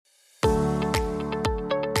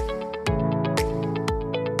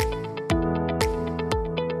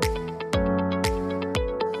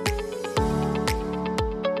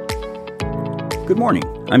Good morning.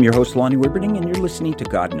 I'm your host, Lonnie Wibberding, and you're listening to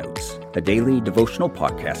God Notes, a daily devotional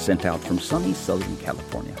podcast sent out from sunny Southern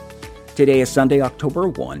California. Today is Sunday, October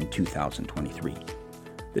 1, 2023.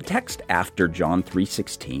 The text after John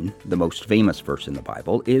 3:16, the most famous verse in the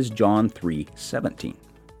Bible, is John 3:17.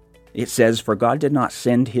 It says, "For God did not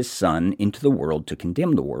send his Son into the world to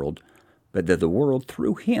condemn the world, but that the world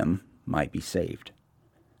through him might be saved."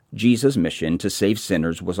 Jesus' mission to save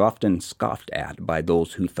sinners was often scoffed at by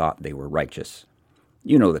those who thought they were righteous.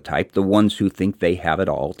 You know the type, the ones who think they have it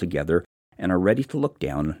all together and are ready to look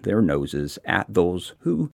down their noses at those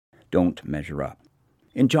who don't measure up.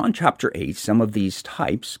 In John chapter 8, some of these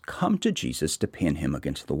types come to Jesus to pin him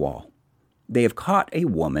against the wall. They have caught a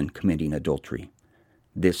woman committing adultery.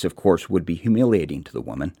 This, of course, would be humiliating to the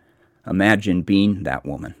woman. Imagine being that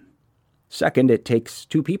woman. Second, it takes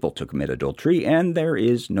two people to commit adultery, and there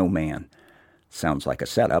is no man. Sounds like a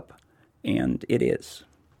setup, and it is.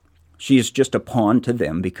 She is just a pawn to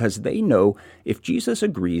them because they know if Jesus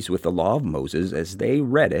agrees with the law of Moses as they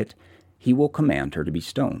read it, he will command her to be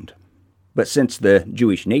stoned. But since the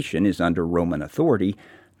Jewish nation is under Roman authority,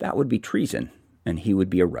 that would be treason, and he would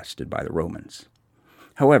be arrested by the Romans.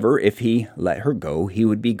 However, if he let her go, he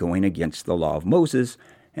would be going against the law of Moses,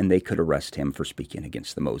 and they could arrest him for speaking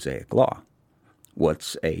against the Mosaic law.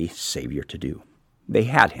 What's a savior to do? They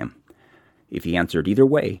had him. If he answered either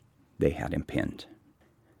way, they had him pinned.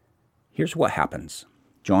 Here's what happens.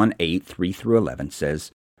 John 8, 3-11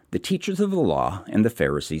 says, "The teachers of the law and the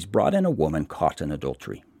Pharisees brought in a woman caught in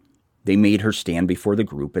adultery. They made her stand before the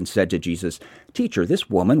group and said to Jesus, 'Teacher, this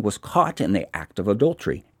woman was caught in the act of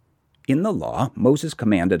adultery. In the law, Moses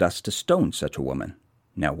commanded us to stone such a woman.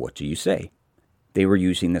 Now what do you say?'" They were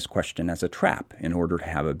using this question as a trap in order to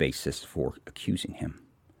have a basis for accusing him.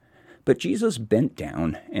 But Jesus bent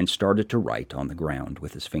down and started to write on the ground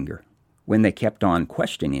with his finger. When they kept on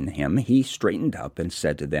questioning him, he straightened up and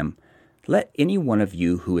said to them, "Let any one of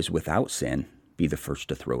you who is without sin be the first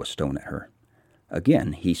to throw a stone at her."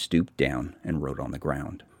 Again, he stooped down and wrote on the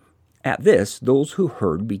ground. At this, those who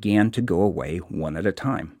heard began to go away one at a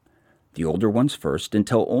time, the older ones first,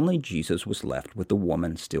 until only Jesus was left with the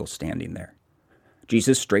woman still standing there.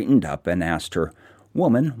 Jesus straightened up and asked her,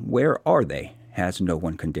 "Woman, where are they? Has no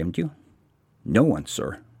one condemned you?" "No one,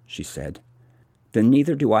 sir," she said. "Then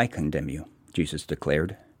neither do I condemn you," Jesus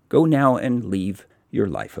declared. "Go now and leave your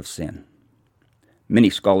life of sin." Many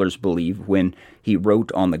scholars believe when he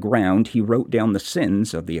wrote on the ground, he wrote down the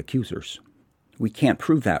sins of the accusers. We can't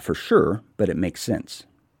prove that for sure, but it makes sense,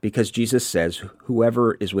 because Jesus says,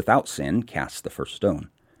 "Whoever is without sin casts the first stone."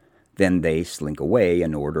 Then they slink away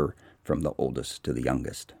in order from the oldest to the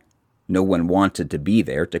youngest. No one wanted to be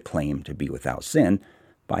there to claim to be without sin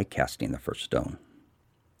by casting the first stone.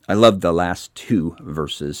 I love the last two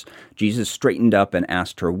verses. Jesus straightened up and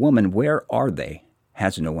asked her, "Woman, where are they?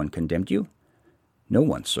 Has no one condemned you?" "No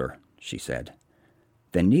one, sir," she said.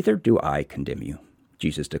 "Then neither do I condemn you,"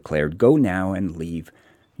 Jesus declared. "Go now and leave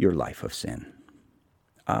your life of sin."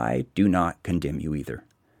 I do not condemn you either.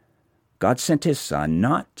 God sent his Son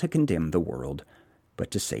not to condemn the world, but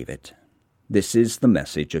to save it. This is the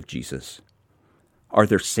message of Jesus. Are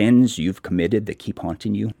there sins you've committed that keep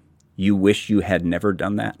haunting you? You wish you had never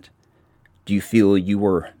done that? Do you feel you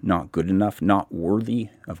were not good enough, not worthy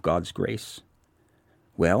of God's grace?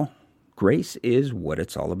 Well, grace is what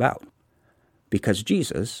it's all about. Because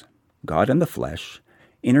Jesus, God in the flesh,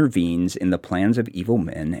 intervenes in the plans of evil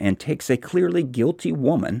men and takes a clearly guilty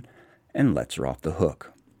woman and lets her off the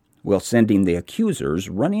hook, while sending the accusers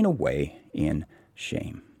running away in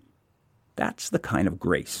shame. That's the kind of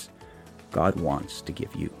grace God wants to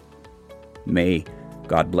give you. May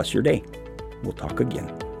God bless your day. We'll talk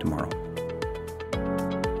again tomorrow.